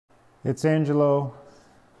It's Angelo,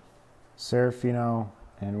 Sarafino,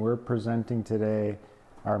 and we're presenting today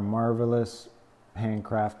our marvelous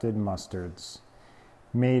handcrafted mustards,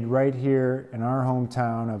 made right here in our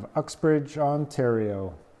hometown of Uxbridge,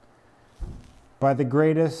 Ontario, by the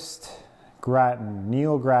greatest Gratton,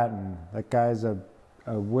 Neil Gratton. That guy's a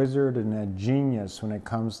wizard and a genius when it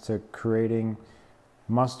comes to creating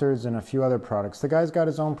mustards and a few other products. The guy's got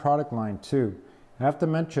his own product line too. I have to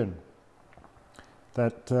mention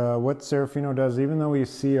that what Sarafino does, even though we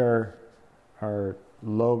see our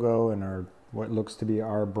logo and our what looks to be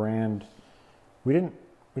our brand, we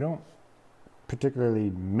don't particularly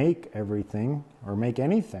make everything or make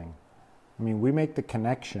anything. I mean, we make the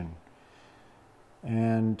connection,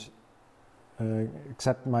 and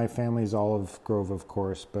except my family's Olive Grove, of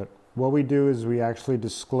course. But what we do is we actually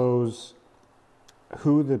disclose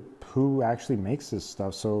who actually makes this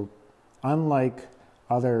stuff. So unlike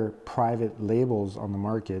other private labels on the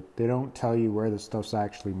market, they don't tell you where the stuff's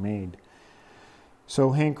actually made. So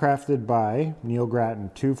handcrafted by Neil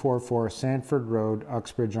Gratton, 244 Sanford Road,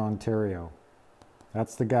 Uxbridge, Ontario.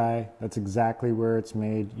 That's the guy. That's exactly where it's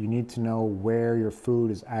made. You need to know where your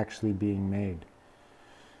food is actually being made.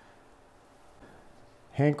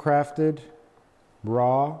 Handcrafted,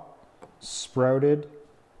 raw, sprouted.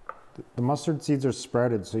 The mustard seeds are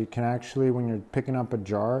sprouted, so you can actually, when you're picking up a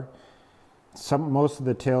jar, most of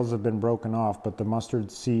the tails have been broken off, but the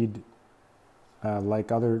mustard seed,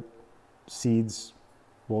 like other seeds,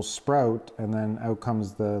 will sprout, and then out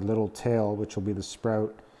comes the little tail, which will be the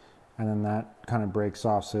sprout, and then that kind of breaks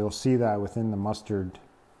off. So you'll see that within the mustard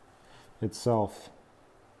itself.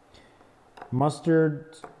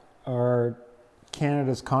 Mustards are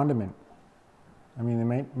Canada's condiment. I mean, they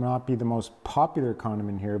may not be the most popular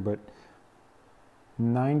condiment here, but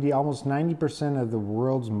almost 90% of the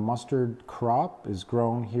world's mustard crop is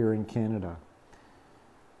grown here in Canada.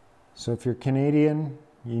 So if you're Canadian,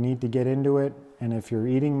 you need to get into it. And if you're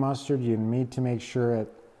eating mustard, you need to make sure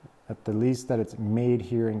at the least that it's made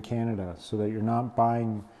here in Canada, so that you're not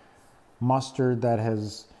buying mustard that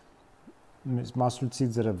has mustard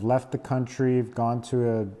seeds that have left the country, have gone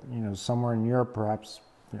to somewhere in Europe, perhaps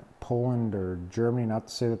Poland or Germany. Not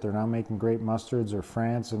to say that they're not making great mustards, or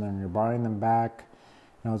France, and then you're buying them back.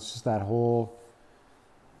 It's just that whole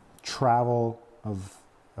travel of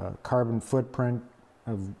carbon footprint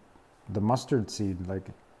of the mustard seed. Like,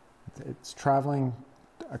 it's traveling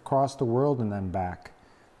across the world and then back.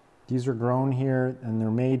 These are grown here, and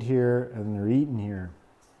they're made here, and they're eaten here,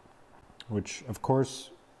 which of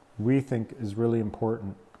course we think is really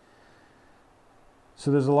important.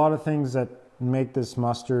 So there's a lot of things that make this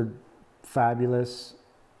mustard fabulous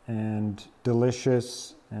and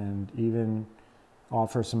delicious, and even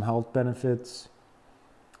offer some health benefits.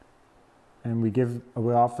 And we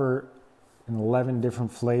offer 11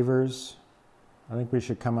 different flavors. I think we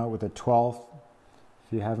should come out with a 12th.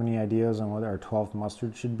 If you have any ideas on what our 12th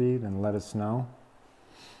mustard should be, then let us know.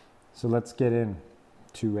 So let's get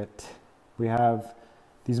into it. We have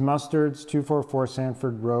these mustards. 244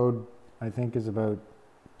 Sanford Road, I think, is about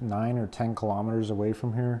 9 or 10 kilometers away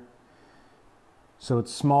from here. So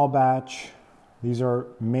it's small batch. These are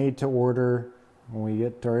made to order. When we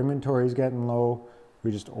get our inventory is getting low,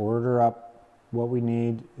 we just order up what we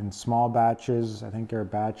need in small batches. I think our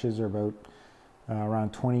batches are about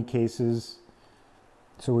around 20 cases.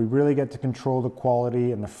 So we really get to control the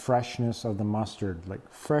quality and the freshness of the mustard. Like,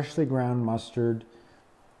 freshly ground mustard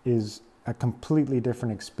is a completely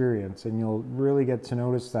different experience, and you'll really get to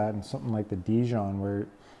notice that in something like the Dijon, where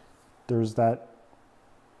there's that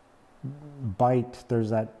bite, there's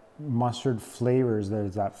that mustard flavors,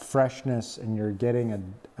 there's that freshness, and you're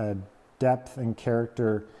getting a depth and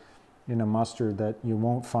character in a mustard that you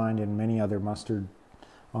won't find in many other mustard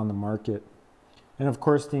on the market. And of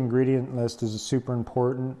course, the ingredient list is super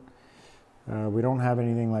important. We don't have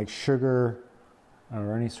anything like sugar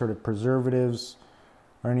or any sort of preservatives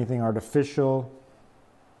or anything artificial.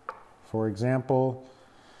 For example,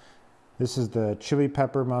 this is the chili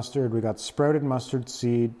pepper mustard. We got sprouted mustard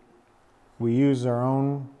seed. We use our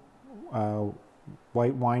own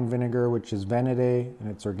white wine vinegar, which is Venede,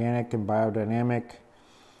 and it's organic and biodynamic.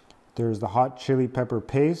 There's the hot chili pepper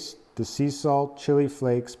paste, the sea salt, chili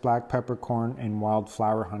flakes, black peppercorn, and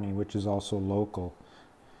wildflower honey, which is also local.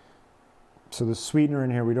 So the sweetener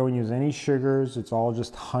in here, we don't use any sugars. It's all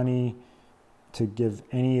just honey to give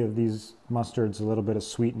any of these mustards a little bit of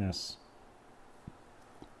sweetness.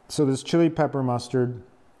 So this chili pepper mustard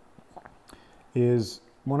is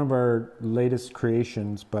one of our latest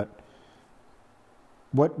creations, but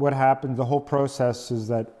what happens, the whole process is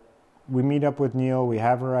that we meet up with Neil, we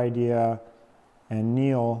have our idea, and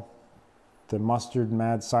Neal the mustard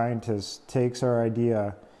mad scientist, takes our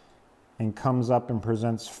idea and comes up and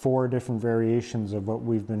presents 4 different variations of what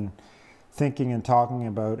we've been thinking and talking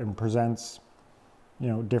about, and presents, you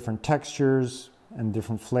know, different textures and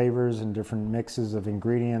different flavors and different mixes of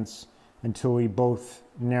ingredients until we both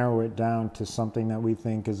narrow it down to something that we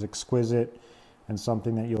think is exquisite and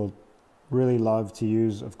something that you'll really love to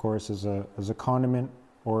use, of course, as a condiment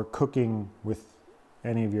or cooking with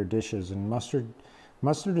any of your dishes. And mustard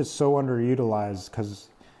is so underutilized, because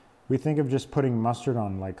we think of just putting mustard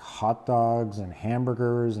on like hot dogs and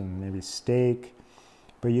hamburgers and maybe steak,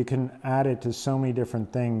 but you can add it to so many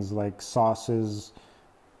different things like sauces,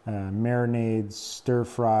 marinades, stir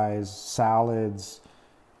fries, salads,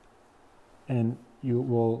 and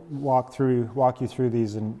we'll walk you through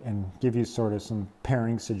these and give you sort of some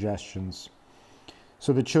pairing suggestions.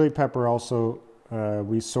 So the chili pepper also,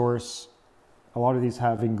 we source, a lot of these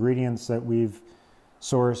have ingredients that we've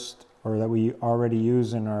sourced or that we already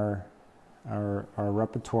use in our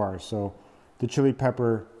repertoire. So the chili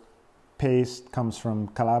pepper paste comes from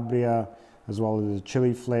Calabria, as well as the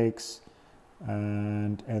chili flakes,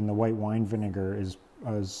 and the white wine vinegar is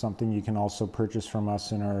something you can also purchase from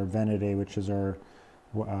us in our Venede, which is our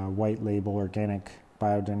white label organic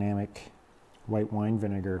biodynamic white wine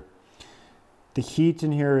vinegar. The heat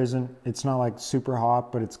in here it's not like super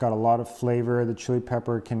hot, but it's got a lot of flavor. The chili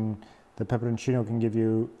pepper the pepperoncino can give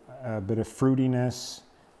you a bit of fruitiness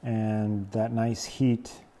and that nice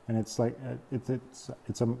heat, and it's like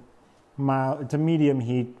it's a medium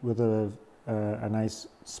heat with a nice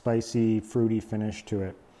spicy fruity finish to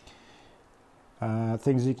it.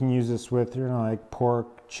 Things you can use this with, you know, like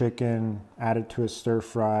pork, chicken, add it to a stir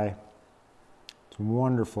fry. It's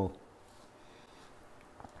wonderful.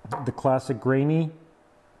 The classic Grainy.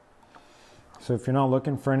 So if you're not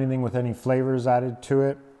looking for anything with any flavors added to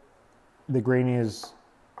it, the Grainy is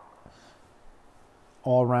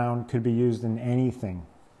all around, could be used in anything.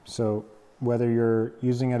 So whether you're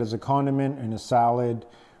using it as a condiment in a salad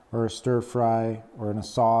or a stir fry or in a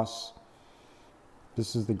sauce,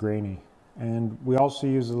 this is the Grainy. And we also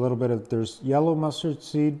use a little bit of, there's yellow mustard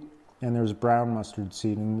seed and there's brown mustard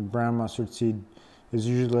seed, and the brown mustard seed is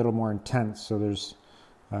usually a little more intense, so there's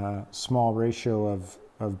a small ratio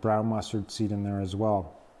of brown mustard seed in there as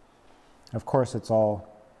well. Of course, it's all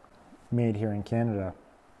made here in Canada.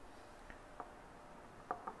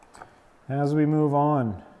 As we move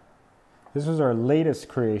on, this was our latest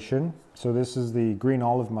creation. So this is the green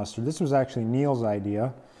olive mustard. This was actually Neal's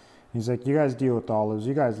idea. He's like, you guys deal with olives.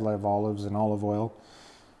 You guys love olives and olive oil.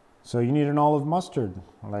 So you need an olive mustard.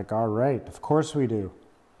 I'm like, all right, of course we do.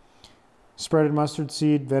 Spreaded mustard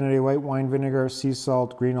seed, Venede white wine vinegar, sea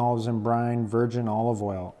salt, green olives and brine, virgin olive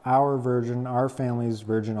oil. Our family's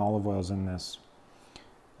virgin olive oil is in this.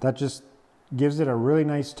 That just gives it a really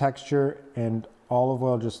nice texture, and olive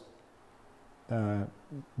oil just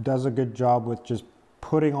does a good job with just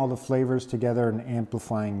putting all the flavors together and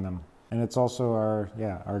amplifying them. And it's also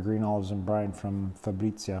our green olives and brine from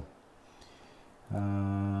Fabrizia.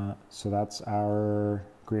 So that's our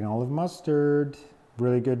green olive mustard.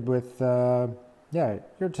 Really good with,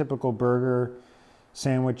 your typical burger,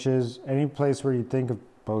 sandwiches, any place where you think of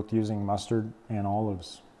both using mustard and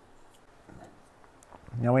olives.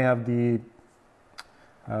 Now we have the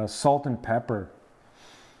salt and pepper.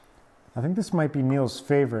 I think this might be Neal's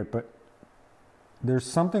favorite, but there's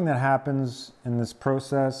something that happens in this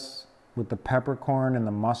process with the peppercorn and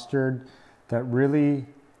the mustard that really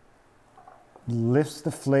lifts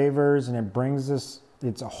the flavors, and it brings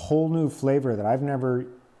it's a whole new flavor that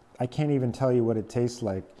I can't even tell you what it tastes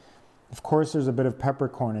like. Of course, there's a bit of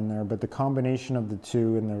peppercorn in there, but the combination of the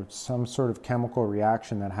two and there's some sort of chemical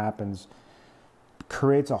reaction that happens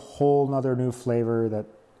creates a whole nother new flavor that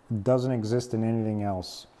doesn't exist in anything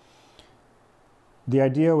else. The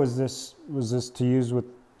idea was this to use with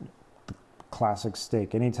the classic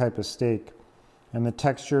steak, any type of steak, and the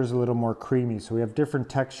texture is a little more creamy. So we have different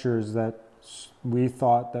textures that we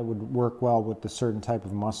thought that would work well with a certain type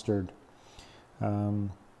of mustard.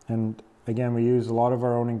 And again, we use a lot of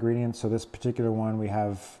our own ingredients. So this particular one, we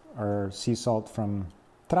have our sea salt from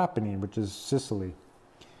Trapani, which is Sicily.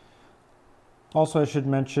 Also, I should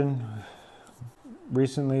mention,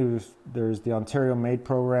 recently there's the Ontario Made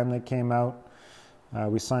program that came out.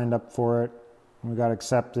 We signed up for it. We got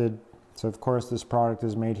accepted. So of course this product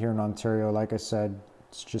is made here in Ontario. Like I said,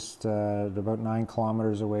 it's just about 9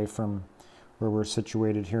 kilometers away from where we're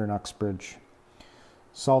situated here in Uxbridge.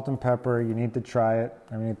 Salt and pepper, you need to try it.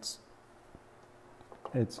 I mean,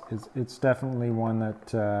 it's definitely one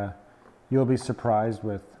that you'll be surprised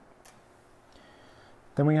with.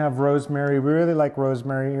 Then we have rosemary. We really like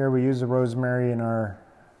rosemary here. We use the rosemary in our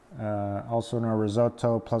also in our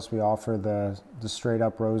risotto. Plus we offer the straight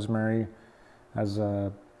up rosemary as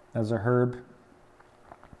a herb.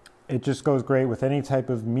 It just goes great with any type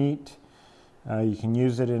of meat. You can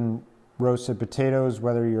use it in roasted potatoes,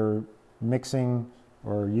 whether you're mixing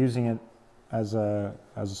or using it as a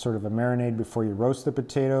sort of a marinade before you roast the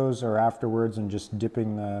potatoes, or afterwards and just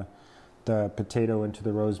dipping the potato into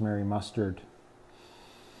the rosemary mustard.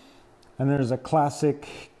 And there's a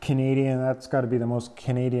classic Canadian, that's got to be the most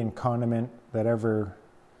Canadian condiment that ever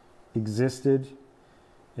existed.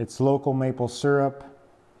 It's local maple syrup,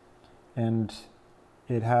 and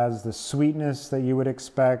it has the sweetness that you would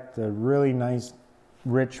expect, a really nice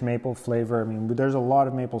rich maple flavor. I mean, there's a lot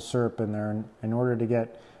of maple syrup in there, and in order to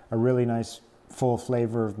get a really nice full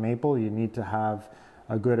flavor of maple, you need to have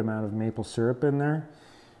a good amount of maple syrup in there.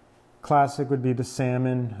 Classic would be the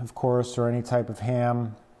salmon, of course, or any type of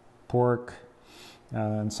ham, pork,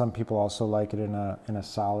 and some people also like it in a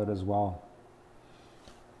salad as well.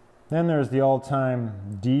 Then there's the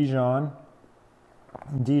all-time Dijon.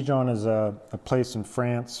 Dijon is a place in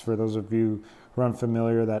France, for those of you who are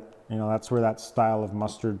unfamiliar, that, you know, that's where that style of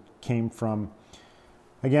mustard came from.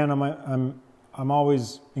 Again, I'm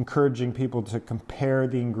always encouraging people to compare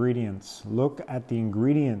the ingredients. Look at the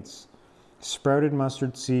ingredients. Sprouted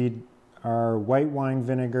mustard seed, our white wine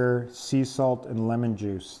vinegar, sea salt, and lemon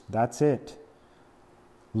juice. That's it.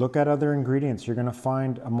 Look at other ingredients. You're going to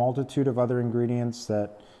find a multitude of other ingredients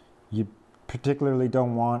that you particularly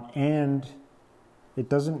don't want, and it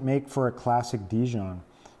doesn't make for a classic Dijon.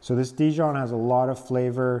 So this Dijon has a lot of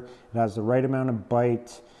flavor. It has the right amount of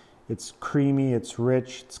bite. It's creamy, it's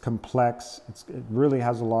rich, it's complex. It really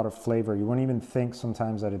has a lot of flavor. You won't even think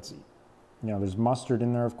sometimes that it's, you know, there's mustard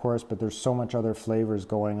in there, of course, but there's so much other flavors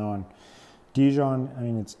going on. Dijon, I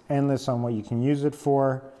mean, it's endless on what you can use it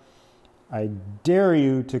for. I dare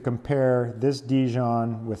you to compare this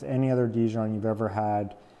Dijon with any other Dijon you've ever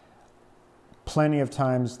had. Plenty of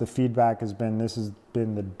times the feedback has been, this has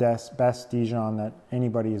been the best Dijon that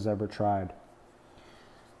anybody has ever tried.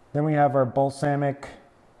 Then we have our balsamic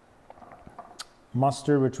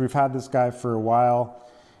mustard, which we've had this guy for a while,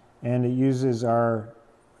 and it uses one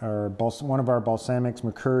of our balsamics,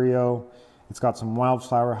 Mercurio. It's got some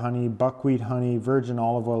wildflower honey, buckwheat honey, virgin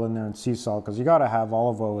olive oil in there, and sea salt, because you got to have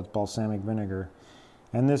olive oil with balsamic vinegar.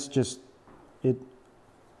 And this just, it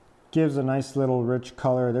gives a nice little rich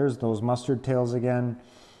color. There's those mustard tails again.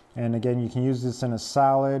 And again, you can use this in a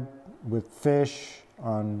salad, with fish,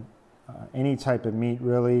 on any type of meat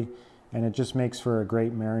really. And it just makes for a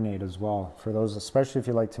great marinade as well, for those, especially if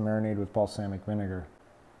you like to marinate with balsamic vinegar.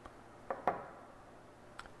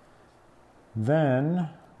 Then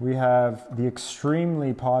we have the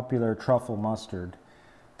extremely popular truffle mustard.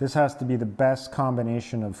 This has to be the best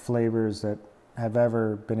combination of flavors that have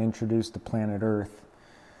ever been introduced to planet Earth.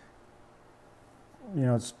 You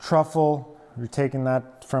know, it's truffle. We're taking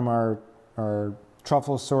that from our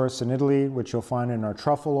truffle source in Italy, which you'll find in our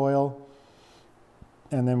truffle oil.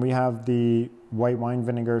 And then we have the white wine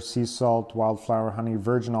vinegar, sea salt, wildflower honey,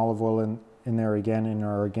 virgin olive oil in there again, in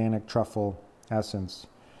our organic truffle essence.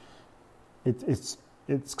 It's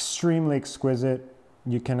extremely exquisite.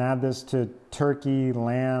 You can add this to turkey,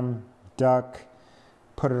 lamb, duck,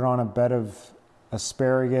 put it on a bed of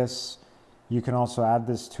asparagus. You can also add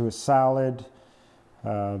this to a salad.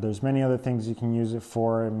 There's many other things you can use it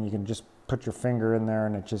for, and you can just put your finger in there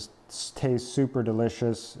and it just tastes super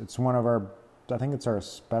delicious. It's one of our, I think it's our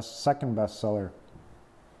second best seller.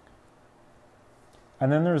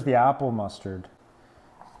 And then there's the apple mustard.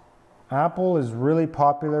 Apple is really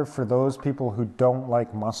popular for those people who don't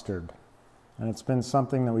like mustard. And it's been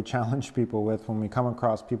something that we challenge people with when we come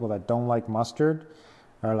across people that don't like mustard.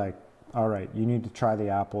 Are like, all right, you need to try the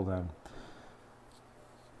apple then.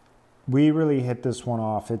 We really hit this one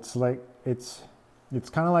off. It's like, it's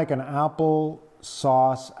kind of like an apple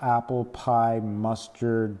sauce, apple pie,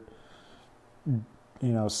 mustard, you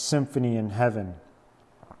know, symphony in heaven.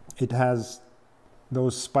 It has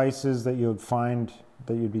those spices that you would find,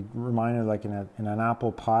 that you'd be reminded like in an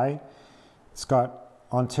apple pie. It's got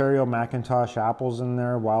Ontario Macintosh apples in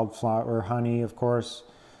there, wildflower honey, of course.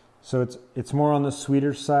 So it's more on the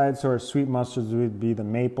sweeter side. So our sweet mustards would be the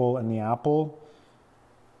maple and the apple.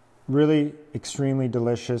 Really extremely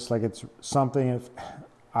delicious. Like, it's something, if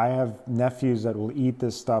I have nephews that will eat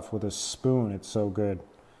this stuff with a spoon, it's so good.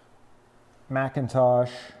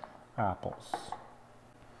 Macintosh apples.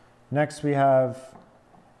 Next we have,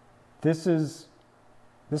 this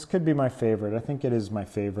could be my favorite. I think it is my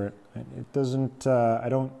favorite. It doesn't,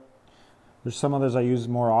 there's some others I use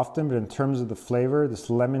more often, but in terms of the flavor, this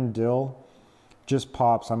lemon dill just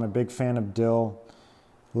pops. I'm a big fan of dill.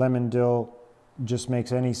 Lemon dill just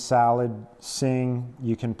makes any salad sing.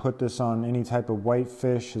 You can put this on any type of white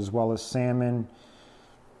fish as well as salmon.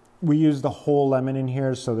 We use the whole lemon in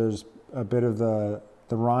here, so there's a bit of the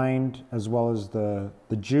rind as well as the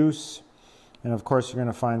juice. And of course, you're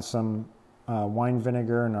going to find some wine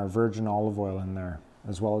vinegar and our virgin olive oil in there,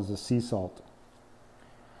 as well as the sea salt.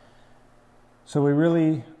 So we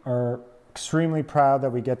really are extremely proud that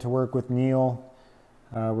we get to work with Neal.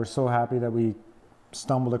 We're so happy that we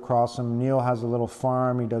stumbled across him. Neal has a little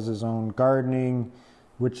farm. He does his own gardening,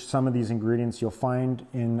 which some of these ingredients you'll find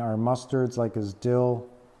in our mustards, like his dill.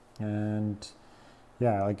 And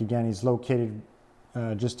yeah, like again, he's located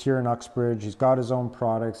just here in Uxbridge. He's got his own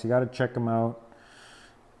products. You got to check him out.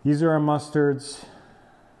 These are our mustards.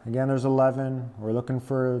 Again, there's 11. We're looking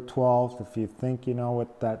for a 12th. If you think you know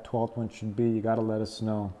what that 12th one should be, you got to let us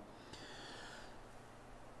know.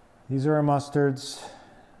 These are our mustards.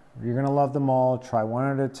 You're going to love them all. Try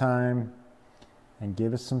one at a time and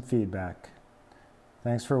give us some feedback.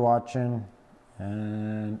 Thanks for watching,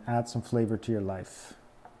 and add some flavor to your life.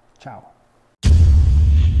 Ciao.